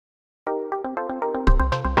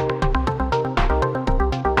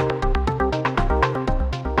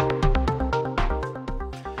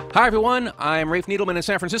Hi, everyone. I'm Rafe Needleman in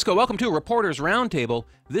San Francisco. Welcome to Reporters Roundtable.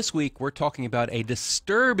 This week, we're talking about a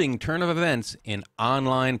disturbing turn of events in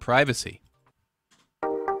online privacy.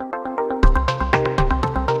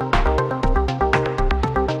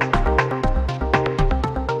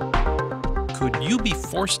 Could you be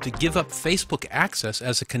forced to give up Facebook access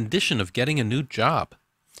as a condition of getting a new job?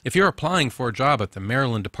 If you're applying for a job at the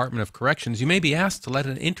Maryland Department of Corrections, you may be asked to let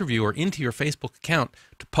an interviewer into your Facebook account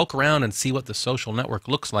to poke around and see what the social network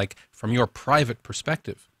looks like from your private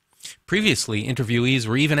perspective. Previously, interviewees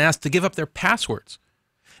were even asked to give up their passwords.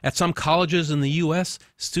 At some colleges in the U.S.,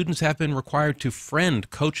 students have been required to friend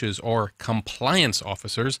coaches or compliance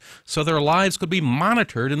officers so their lives could be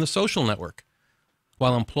monitored in the social network.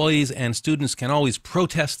 While employees and students can always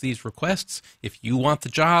protest these requests, if you want the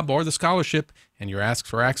job or the scholarship and you're asked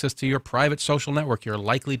for access to your private social network, you're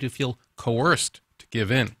likely to feel coerced to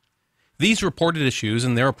give in. These reported issues,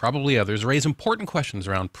 and there are probably others, raise important questions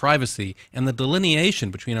around privacy and the delineation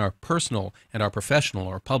between our personal and our professional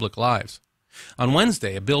or public lives. On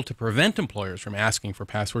Wednesday, a bill to prevent employers from asking for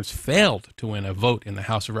passwords failed to win a vote in the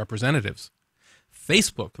House of Representatives.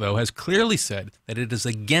 Facebook, though, has clearly said that it is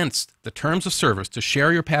against the terms of service to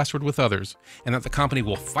share your password with others, and that the company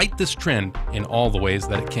will fight this trend in all the ways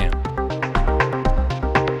that it can.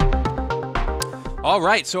 All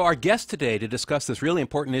right, so our guest today to discuss this really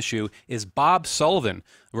important issue is Bob Sullivan,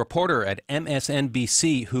 a reporter at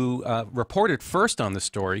MSNBC who reported first on this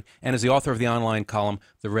story and is the author of the online column,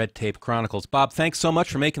 The Tape Chronicles. Bob, thanks so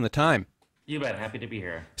much for making the time. You bet. Happy to be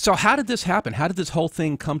here. So how did this happen? How did this whole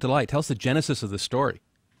thing come to light? Tell us the genesis of the story.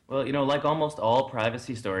 Well, like almost all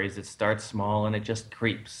privacy stories, it starts small and it just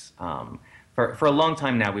creeps. For a long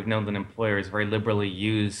time now, we've known that employers very liberally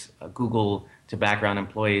use Google to background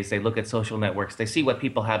employees. They look at social networks. They see what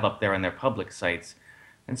people have up there on their public sites.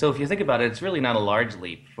 And so if you think about it, it's really not a large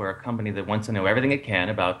leap for a company that wants to know everything it can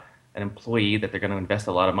about an employee that they're going to invest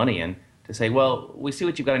a lot of money in to say, well, we see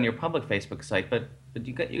what you've got on your public Facebook site, but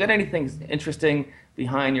you got anything interesting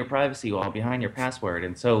behind your privacy wall, behind your password?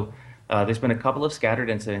 And so there's been a couple of scattered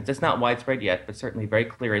incidents. It's not widespread yet, but certainly very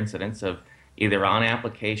clear incidents of either on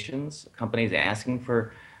applications, companies asking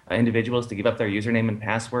for individuals to give up their username and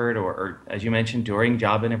password, or as you mentioned, during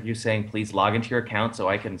job interviews saying, please log into your account so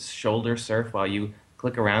I can shoulder surf while you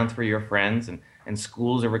click around through your friends. And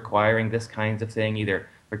schools are requiring this kinds of thing, either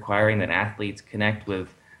requiring that athletes connect with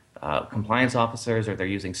compliance officers, or they're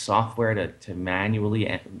using software to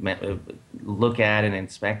manually look at and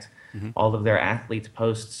inspect all of their athletes'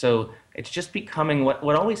 posts. So it's just becoming what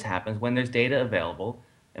always happens when there's data available.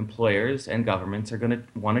 Employers and governments are going to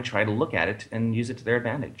want to try to look at it and use it to their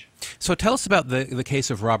advantage. So tell us about the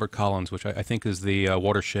case of Robert Collins, which I think is the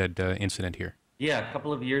watershed incident here. Yeah, a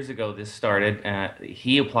couple of years ago this started.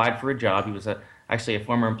 He applied for a job. He was actually a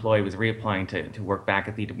former employee, was reapplying to work back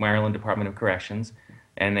at the Maryland Department of Corrections,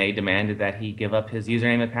 and they demanded that he give up his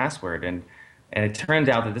username and password. And it turns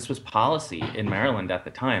out that this was policy in Maryland at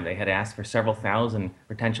the time. They had asked for several thousand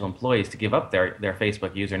potential employees to give up their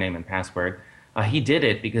Facebook username and password. He did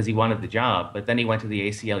it because he wanted the job, but then he went to the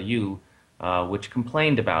ACLU, which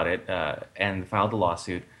complained about it and filed a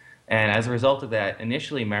lawsuit. And as a result of that,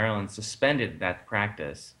 initially Maryland suspended that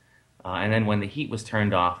practice. And then when the heat was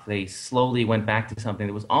turned off, they slowly went back to something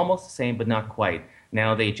that was almost the same, but not quite.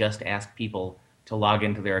 Now they just ask people to log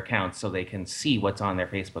into their accounts so they can see what's on their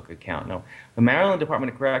Facebook account. Now, the Maryland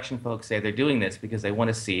Department of Correction folks say they're doing this because they want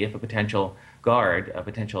to see if a potential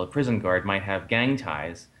prison guard might have gang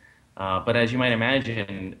ties. But as you might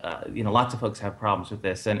imagine, lots of folks have problems with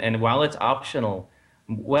this. And while it's optional,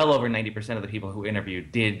 well over 90% of the people who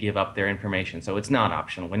interviewed did give up their information. So it's not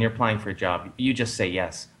optional. When you're applying for a job, you just say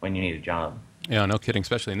yes when you need a job. Yeah, no kidding,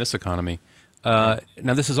 especially in this economy. Now,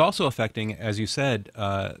 this is also affecting, as you said,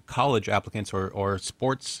 college applicants or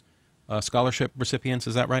sports scholarship recipients.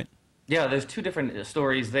 Is that right? Yeah, there's two different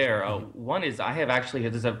stories there. One is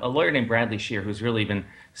there's a lawyer named Bradley Shear who's really been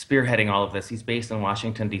spearheading all of this. He's based in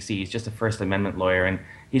Washington, D.C. He's just a First Amendment lawyer, and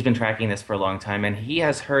he's been tracking this for a long time. And he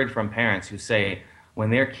has heard from parents who say when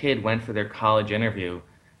their kid went for their college interview,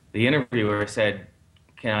 the interviewer said,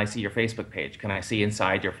 can I see your Facebook page? Can I see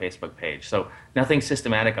inside your Facebook page? So nothing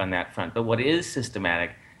systematic on that front. But what is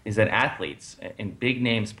systematic is that athletes in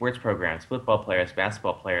big-name sports programs, football players,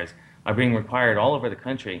 basketball players, are being required all over the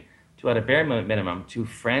country to, at a bare minimum, to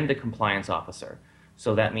friend a compliance officer.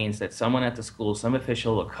 So that means that someone at the school, some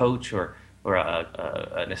official, a coach or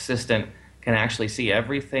an assistant, can actually see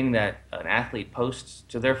everything that an athlete posts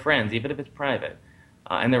to their friends, even if it's private.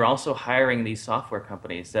 And they're also hiring these software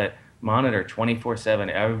companies that monitor 24/7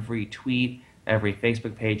 every tweet, every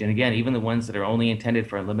Facebook page, and again, even the ones that are only intended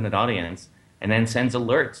for a limited audience, and then sends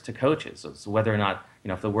alerts to coaches. So whether or not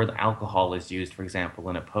if the word alcohol is used, for example,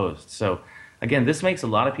 in a post. So again, this makes a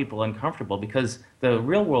lot of people uncomfortable because the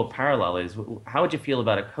real world parallel is, how would you feel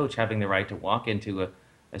about a coach having the right to walk into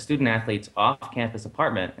a student athlete's off-campus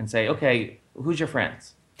apartment and say, okay, who's your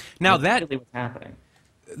friends? Now That's that really what's happening.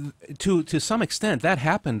 to some extent that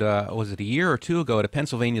happened. Was it a year or two ago at a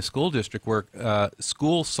Pennsylvania school district where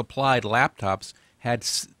school supplied laptops had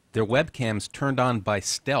their webcams turned on by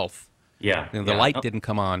stealth. Yeah, The yeah. light didn't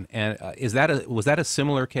come on. And was that a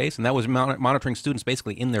similar case? And that was monitoring students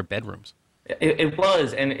basically in their bedrooms. It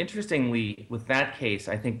was, and interestingly, with that case,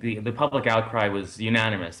 I think the public outcry was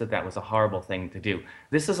unanimous that that was a horrible thing to do.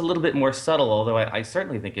 This is a little bit more subtle, although I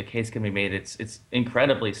certainly think a case can be made. It's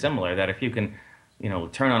incredibly similar that if you can,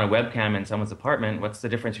 turn on a webcam in someone's apartment, what's the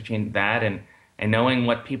difference between that and knowing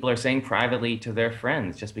what people are saying privately to their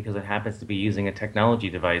friends just because it happens to be using a technology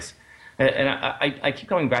device? And I keep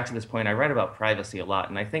coming back to this point. I write about privacy a lot,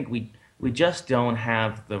 and I think we just don't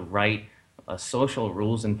have the right social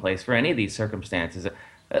rules in place for any of these circumstances.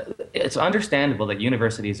 It's understandable that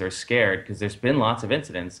universities are scared because there's been lots of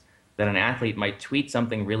incidents that an athlete might tweet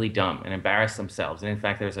something really dumb and embarrass themselves. And in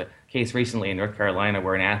fact, there's a case recently in North Carolina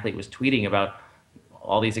where an athlete was tweeting about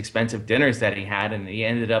all these expensive dinners that he had, and he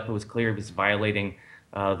ended up, it was clear he was violating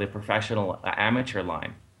the professional amateur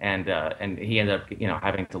line. And he ended up,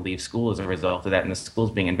 having to leave school as a result of that, and the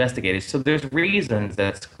school's being investigated. So there's reasons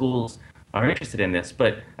that schools are interested in this,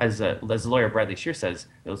 but as lawyer Bradley Shear says,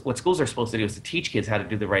 what schools are supposed to do is to teach kids how to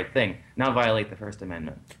do the right thing, not violate the First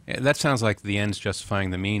Amendment. Yeah, that sounds like the ends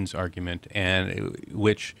justifying the means argument, and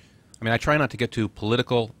I try not to get too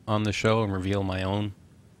political on the show and reveal my own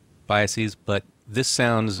biases, but this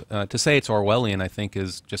sounds, to say it's Orwellian, I think,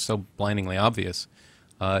 is just so blindingly obvious.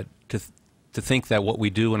 To think that what we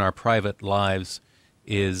do in our private lives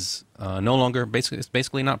is no longer, it's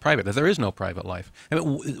basically not private, that there is no private life.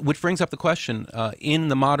 Which brings up the question, in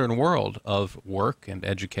the modern world of work and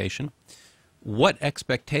education, what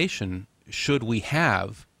expectation should we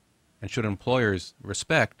have and should employers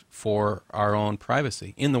respect for our own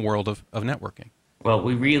privacy in the world of networking? Well,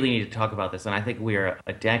 we really need to talk about this, and I think we are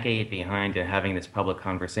a decade behind in having this public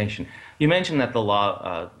conversation. You mentioned that the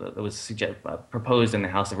law that was proposed in the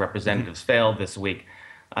House of Representatives failed this week.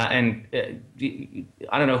 I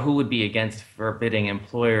don't know who would be against forbidding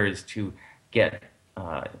employers to get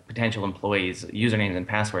potential employees' usernames and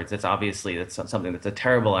passwords. That's something that's a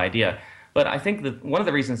terrible idea. But I think that one of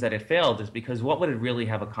the reasons that it failed is because what would it really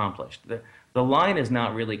have accomplished? The line is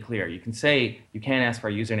not really clear. You can say you can't ask for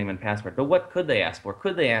a username and password, but what could they ask for?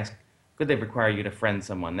 Could they require you to friend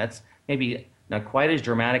someone? That's maybe not quite as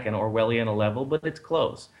dramatic and Orwellian a level, but it's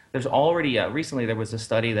close. There's already, recently there was a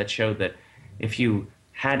study that showed that if you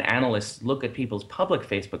had analysts look at people's public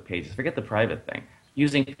Facebook pages, forget the private thing,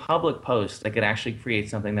 using public posts, they could actually create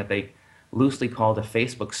something that they loosely called a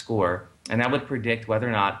Facebook score, and that would predict whether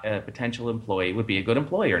or not a potential employee would be a good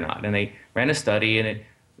employee or not. And they ran a study, and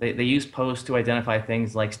they used posts to identify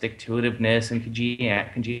things like stick-to-itiveness and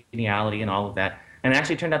congeniality and all of that, and it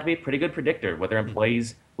actually turned out to be a pretty good predictor whether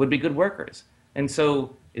employees would be good workers. And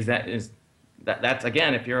so that's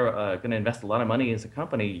again, if you're going to invest a lot of money as a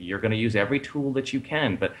company, you're going to use every tool that you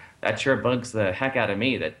can. But that sure bugs the heck out of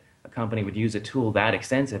me that a company would use a tool that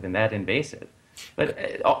extensive and that invasive.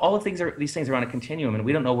 But all of these things are on a continuum, and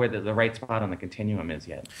we don't know where the right spot on the continuum is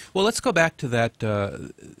yet. Well, let's go back to that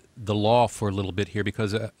the law for a little bit here,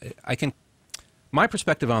 because my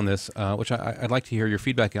perspective on this, which I'd like to hear your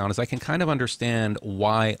feedback on, is I can kind of understand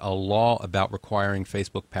why a law about requiring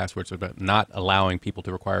Facebook passwords, or about not allowing people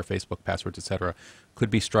to require Facebook passwords, etc., could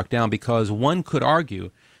be struck down, because one could argue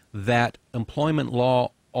that employment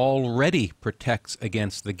law already protects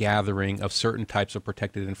against the gathering of certain types of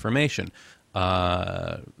protected information.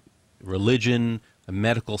 Religion,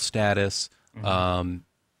 medical status,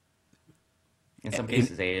 in some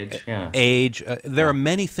cases, age. Yeah. Age. There are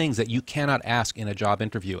many things that you cannot ask in a job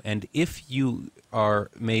interview, and if you are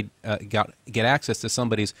get access to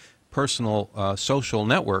somebody's personal social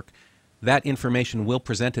network, that information will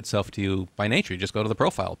present itself to you by nature. You just go to the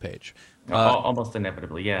profile page. Almost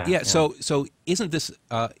inevitably, yeah. Yeah. So isn't this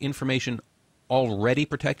information already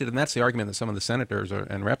protected? And that's the argument that some of the senators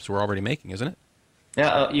and reps were already making, isn't it?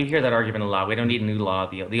 Yeah, you hear that argument a lot. We don't need a new law.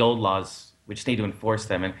 The old laws, we just need to enforce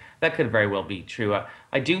them, and that could very well be true.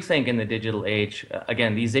 I do think in the digital age,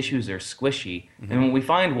 again, these issues are squishy, and when we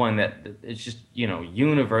find one that is just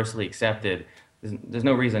universally accepted, there's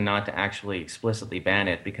no reason not to actually explicitly ban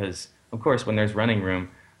it, because of course when there's running room,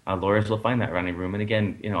 lawyers will find that running room. And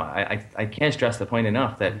again, I can't stress the point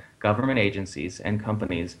enough that government agencies and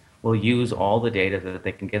companies will use all the data that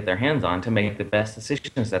they can get their hands on to make the best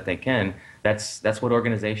decisions that they can. That's what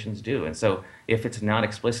organizations do. And so if it's not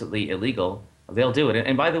explicitly illegal, they'll do it.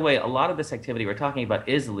 And by the way, a lot of this activity we're talking about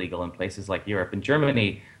is illegal in places like Europe. In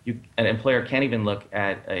Germany, an employer can't even look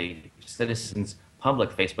at a citizen's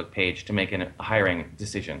public Facebook page to make a hiring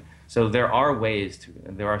decision. So there are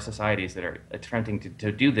there are societies that are attempting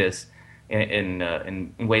to do this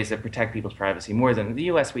in ways that protect people's privacy more than in the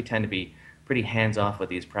U.S. We tend to be pretty hands-off with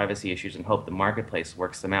these privacy issues and hope the marketplace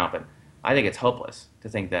works them out. But I think it's hopeless to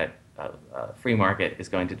think that a free market is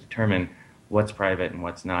going to determine what's private and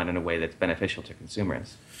what's not in a way that's beneficial to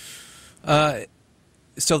consumers.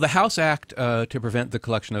 So the House Act to prevent the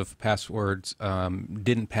collection of passwords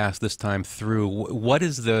didn't pass this time through. What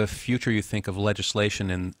is the future, you think, of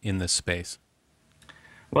legislation in this space?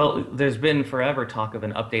 Well, there's been forever talk of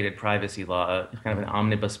an updated privacy law, kind of an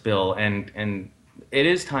omnibus bill, and it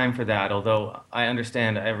is time for that, although I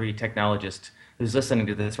understand every technologist who's listening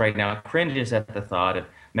to this right now cringes at the thought of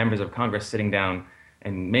members of Congress sitting down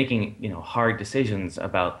and making hard decisions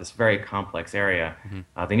about this very complex area.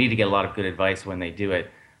 Mm-hmm. They need to get a lot of good advice when they do it.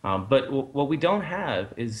 But what we don't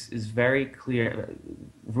have is very clear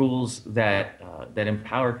rules that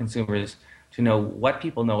empower consumers to know what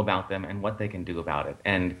people know about them and what they can do about it.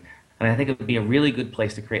 And I think it would be a really good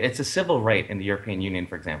place to create. It's a civil right in the European Union,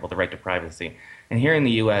 for example, the right to privacy. And here in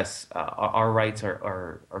the U.S., our rights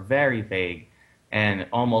are very vague and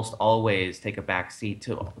almost always take a back seat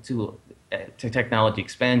to technology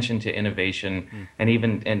expansion, to innovation, and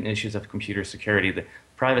even in issues of computer security. The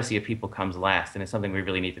privacy of people comes last, and it's something we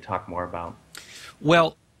really need to talk more about.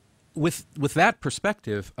 Well, with that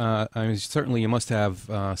perspective, I mean, certainly you must have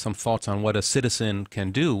some thoughts on what a citizen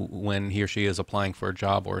can do when he or she is applying for a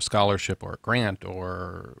job or a scholarship or a grant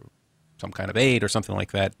or some kind of aid or something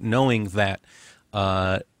like that, knowing that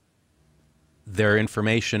their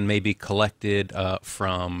information may be collected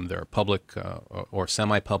from their public or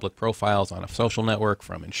semi-public profiles on a social network,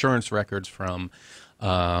 from insurance records, from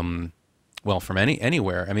from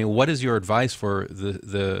anywhere. I mean, what is your advice for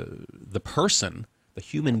the person, the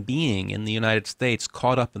human being in the United States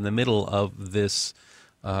caught up in the middle of this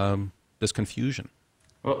this confusion?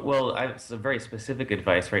 Well, I have some very specific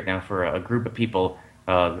advice right now for a group of people.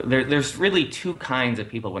 There's really two kinds of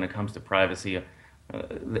people when it comes to privacy.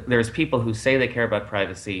 There's people who say they care about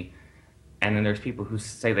privacy, and then there's people who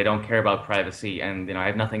say they don't care about privacy, and I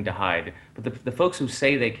have nothing to hide. But the folks who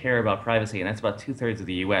say they care about privacy, and that's about 2/3 of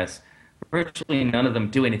the U.S., virtually none of them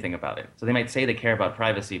do anything about it. So they might say they care about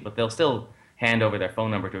privacy, but they'll still hand over their phone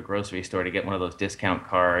number to a grocery store to get one of those discount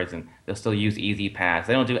cards, and they'll still use Easy Pass.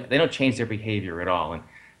 They don't change their behavior at all,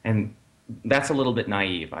 and that's a little bit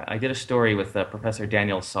naive. I did a story with Professor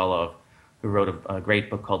Daniel Solov, who wrote a great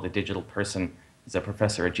book called The Digital Person. He's a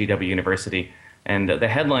professor at GW University, and the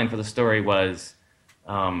headline for the story was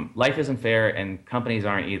 "Life isn't fair and companies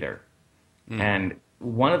aren't either." And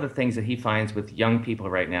one of the things that he finds with young people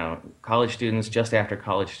right now, college students, just after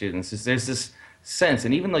college students, is there's this sense,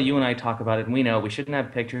 and even though you and I talk about it and we know we shouldn't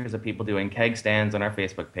have pictures of people doing keg stands on our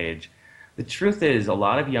Facebook page, the truth is a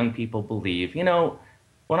lot of young people believe,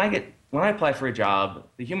 when I apply for a job,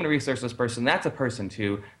 the human resources person, that's a person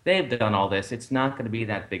too. They've done all this. It's not going to be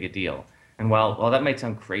that big a deal. And while that might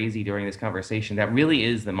sound crazy during this conversation, that really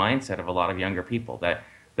is the mindset of a lot of younger people, that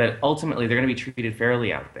ultimately they're going to be treated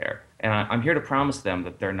fairly out there. And I'm here to promise them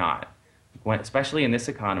that they're not. Especially in this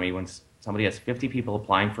economy, when somebody has 50 people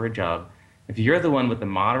applying for a job, if you're the one with the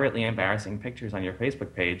moderately embarrassing pictures on your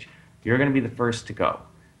Facebook page, you're going to be the first to go.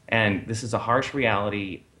 And this is a harsh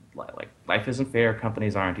reality. Like, life isn't fair,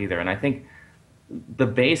 companies aren't either. And I think the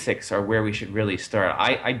basics are where we should really start.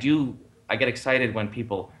 I get excited when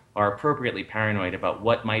people are appropriately paranoid about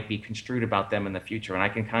what might be construed about them in the future. And I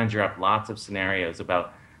can conjure up lots of scenarios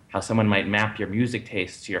about how someone might map your music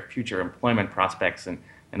tastes to your future employment prospects, and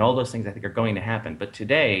all those things I think are going to happen. But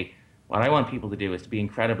today, what I want people to do is to be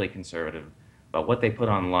incredibly conservative about what they put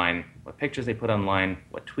online, what pictures they put online,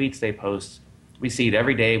 what tweets they post. We see it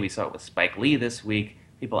every day. We saw it with Spike Lee this week.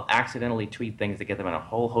 People accidentally tweet things that get them in a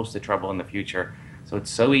whole host of trouble in the future. So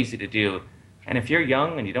it's so easy to do. And if you're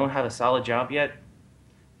young and you don't have a solid job yet,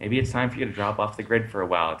 maybe it's time for you to drop off the grid for a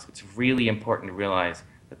while. It's really important to realize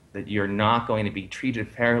that you're not going to be treated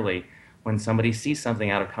fairly when somebody sees something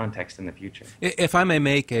out of context in the future. If I may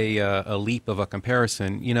make a leap of a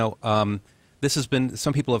comparison, this has been,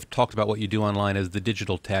 some people have talked about what you do online as the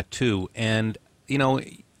digital tattoo. And,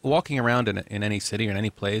 walking around in any city or in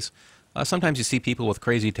any place, sometimes you see people with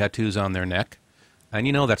crazy tattoos on their neck. And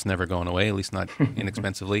that's never going away, at least not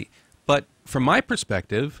inexpensively. But from my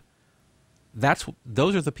perspective,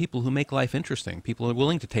 those are the people who make life interesting. People who are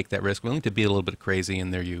willing to take that risk, willing to be a little bit crazy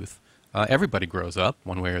in their youth. Everybody grows up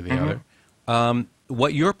one way or the other.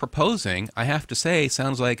 What you're proposing, I have to say,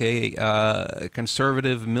 sounds like a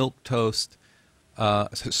conservative milquetoast,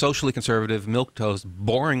 socially conservative milquetoast,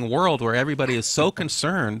 boring world where everybody is so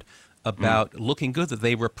concerned about looking good that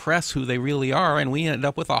they repress who they really are, and we end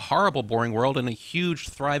up with a horrible, boring world and a huge,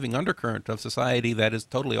 thriving undercurrent of society that is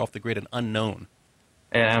totally off the grid and unknown.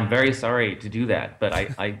 And I'm very sorry to do that, but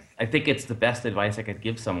I think it's the best advice I could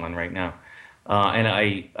give someone right now. And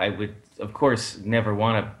I would, of course, never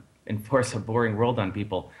want to enforce a boring world on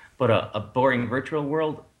people, but a boring virtual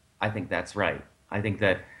world, I think that's right. I think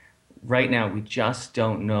that right now we just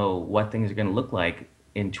don't know what things are going to look like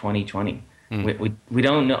in 2020. We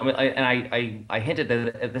don't know, and I hinted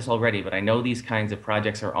at this already, but I know these kinds of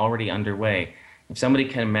projects are already underway. If somebody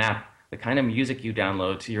can map the kind of music you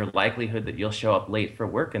download to your likelihood that you'll show up late for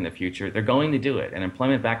work in the future, they're going to do it. And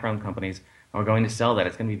employment background companies are going to sell that.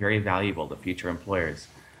 It's going to be very valuable to future employers.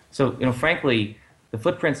 So, frankly, the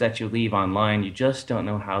footprints that you leave online, you just don't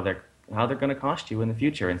know how they're going to cost you in the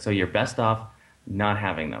future. And so you're best off not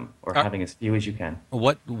having them, or having as few as you can.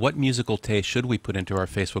 What musical taste should we put into our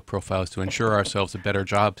Facebook profiles to ensure ourselves a better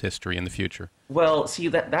job history in the future? Well, see,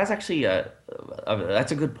 that's actually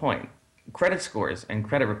that's a good point. Credit scores and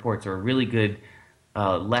credit reports are a really good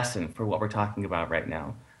lesson for what we're talking about right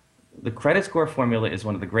now. The credit score formula is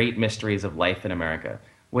one of the great mysteries of life in America.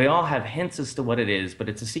 We all have hints as to what it is, but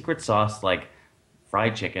it's a secret sauce like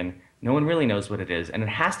fried chicken. No one really knows what it is, and it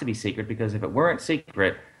has to be secret, because if it weren't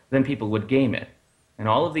secret, then people would game it. And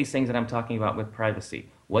all of these things that I'm talking about with privacy,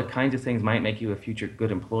 what kinds of things might make you a future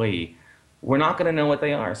good employee, we're not going to know what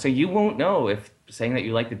they are. So you won't know if saying that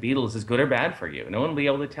you like the Beatles is good or bad for you. No one will be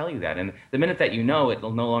able to tell you that. And the minute that you know, it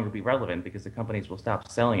will no longer be relevant because the companies will stop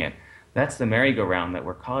selling it. That's the merry-go-round that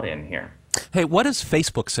we're caught in here. Hey, what does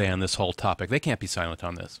Facebook say on this whole topic? They can't be silent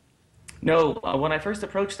on this. No, when I first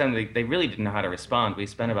approached them, they really didn't know how to respond. We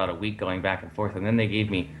spent about a week going back and forth, and then they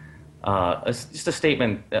gave me just a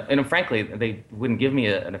statement. And frankly, they wouldn't give me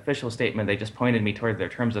an official statement. They just pointed me toward their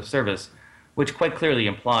terms of service, which quite clearly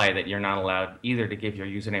imply that you're not allowed either to give your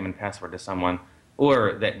username and password to someone,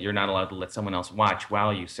 or that you're not allowed to let someone else watch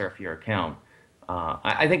while you surf your account.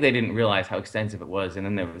 I think they didn't realize how extensive it was, and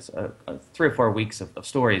then there was 3 or 4 weeks of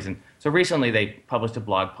stories. And so recently they published a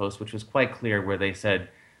blog post which was quite clear, where they said,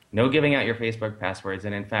 no giving out your Facebook passwords,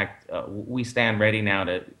 and in fact, we stand ready now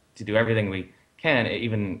to do everything we can,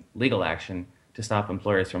 even legal action, to stop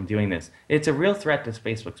employers from doing this. It's a real threat to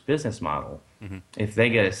Facebook's business model if they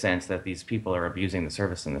get a sense that these people are abusing the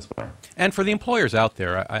service in this way. And for the employers out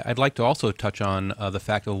there, I'd like to also touch on the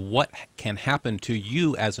fact of what can happen to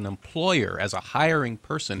you as an employer, as a hiring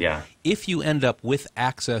person, if you end up with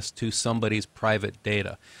access to somebody's private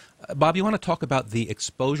data. Bob, you want to talk about the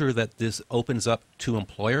exposure that this opens up to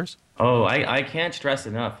employers? Oh, I can't stress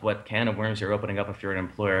enough what can of worms you're opening up if you're an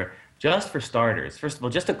employer. Just for starters, first of all,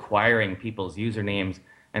 just acquiring people's usernames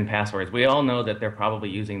and passwords. We all know that they're probably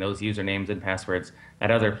using those usernames and passwords at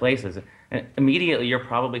other places. And immediately, you're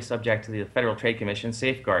probably subject to the Federal Trade Commission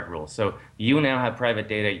safeguard rules. So you now have private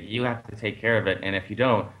data. You have to take care of it. And if you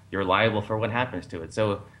don't, you're liable for what happens to it.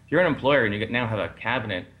 So if you're an employer and you now have a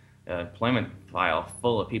cabinet employment file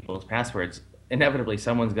full of people's passwords, inevitably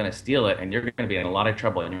someone's going to steal it, and you're going to be in a lot of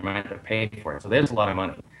trouble, and you might have to pay for it. So there's a lot of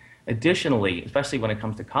money. Additionally, especially when it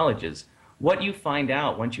comes to colleges, what you find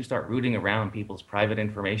out once you start rooting around people's private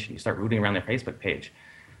information, you start rooting around their Facebook page.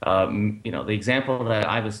 The example that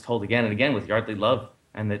I was told again and again with Yardley Love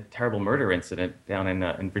and the terrible murder incident down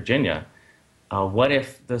in Virginia, what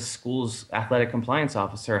if the school's athletic compliance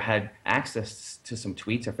officer had access to some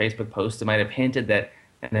tweets or Facebook posts that might have hinted that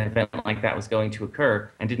an event like that was going to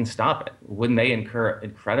occur and didn't stop it? Wouldn't they incur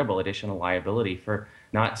incredible additional liability for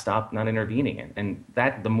not intervening? And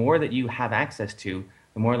that the more that you have access to,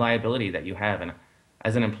 the more liability that you have. And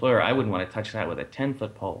as an employer, I wouldn't want to touch that with a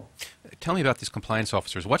 10-foot pole. Tell me about these compliance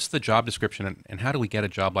officers. What's the job description, and how do we get a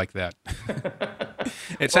job like that?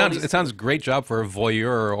 It sounds a great job for a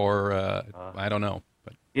voyeur or I don't know.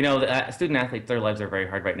 But. Student athletes, their lives are very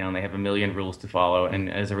hard right now, and they have a million rules to follow.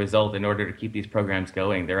 And as a result, in order to keep these programs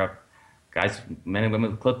going, there are guys, men and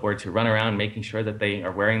women with clipboards who run around making sure that they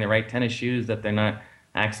are wearing the right tennis shoes, that they're not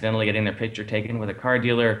accidentally getting their picture taken with a car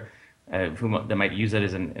dealer that might use it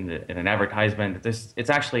as in an advertisement. It's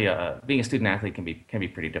actually being a student athlete can be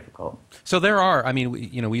pretty difficult. So there are, we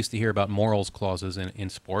used to hear about morals clauses in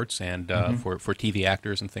sports and for TV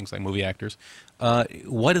actors and things like movie actors.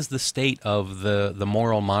 What is the state of the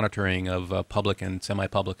moral monitoring of public and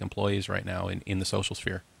semi-public employees right now in the social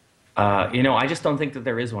sphere? I just don't think that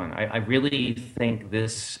there is one. I really think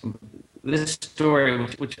this story,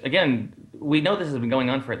 which again, we know this has been going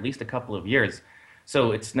on for at least a couple of years.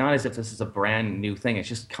 So it's not as if this is a brand new thing. It's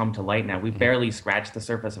just come to light now. We barely scratched the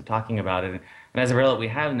surface of talking about it. And as a result, we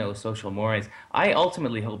have no social mores. I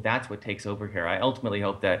ultimately hope that's what takes over here. I ultimately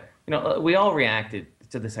hope that, we all reacted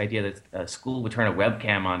to this idea that a school would turn a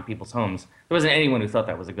webcam on people's homes. There wasn't anyone who thought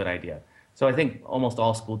that was a good idea. So I think almost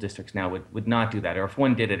all school districts now would not do that. Or if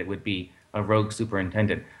one did it, it would be a rogue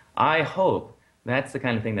superintendent. I hope that's the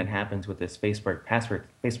kind of thing that happens with this Facebook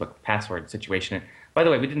password situation. By the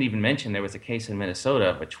way, we didn't even mention there was a case in Minnesota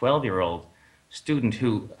of a 12-year-old student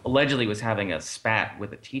who allegedly was having a spat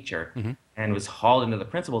with a teacher and was hauled into the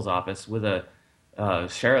principal's office with a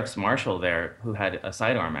sheriff's marshal there who had a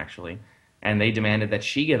sidearm, actually. And they demanded that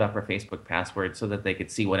she give up her Facebook password so that they could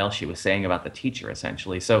see what else she was saying about the teacher,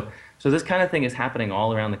 essentially. So this kind of thing is happening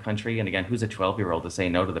all around the country. And again, who's a 12-year-old to say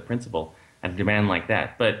no to the principal and a demand like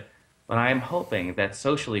that? But I'm hoping that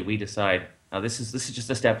socially we decide, this is just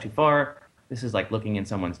a step too far. This is like looking in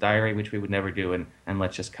someone's diary, which we would never do, and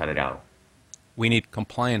let's just cut it out. We need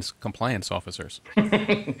compliance officers.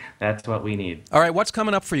 That's what we need. All right, what's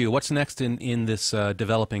coming up for you? What's next in this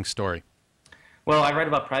developing story? Well, I write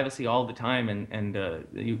about privacy all the time, and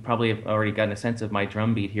you probably have already gotten a sense of my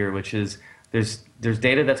drumbeat here, which is there's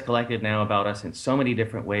data that's collected now about us in so many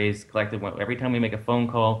different ways, collected every time we make a phone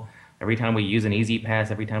call, every time we use an Easy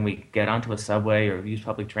Pass, every time we get onto a subway or use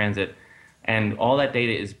public transit. And all that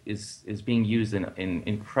data is being used in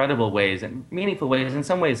incredible ways and meaningful ways, in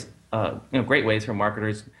some ways, great ways for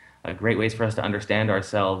marketers, great ways for us to understand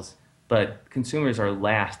ourselves. But consumers are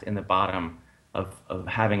last in the bottom of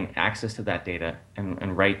having access to that data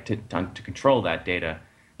and right to control that data.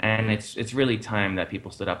 And it's really time that people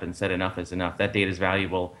stood up and said enough is enough. That data is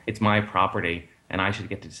valuable. It's my property, and I should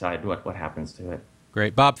get to decide what happens to it.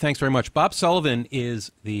 Great. Bob, thanks very much. Bob Sullivan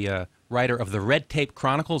is the writer of the Tape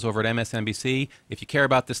Chronicles over at MSNBC. If you care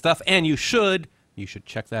about this stuff, and you should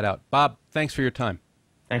check that out. Bob, thanks for your time.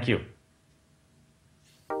 Thank you.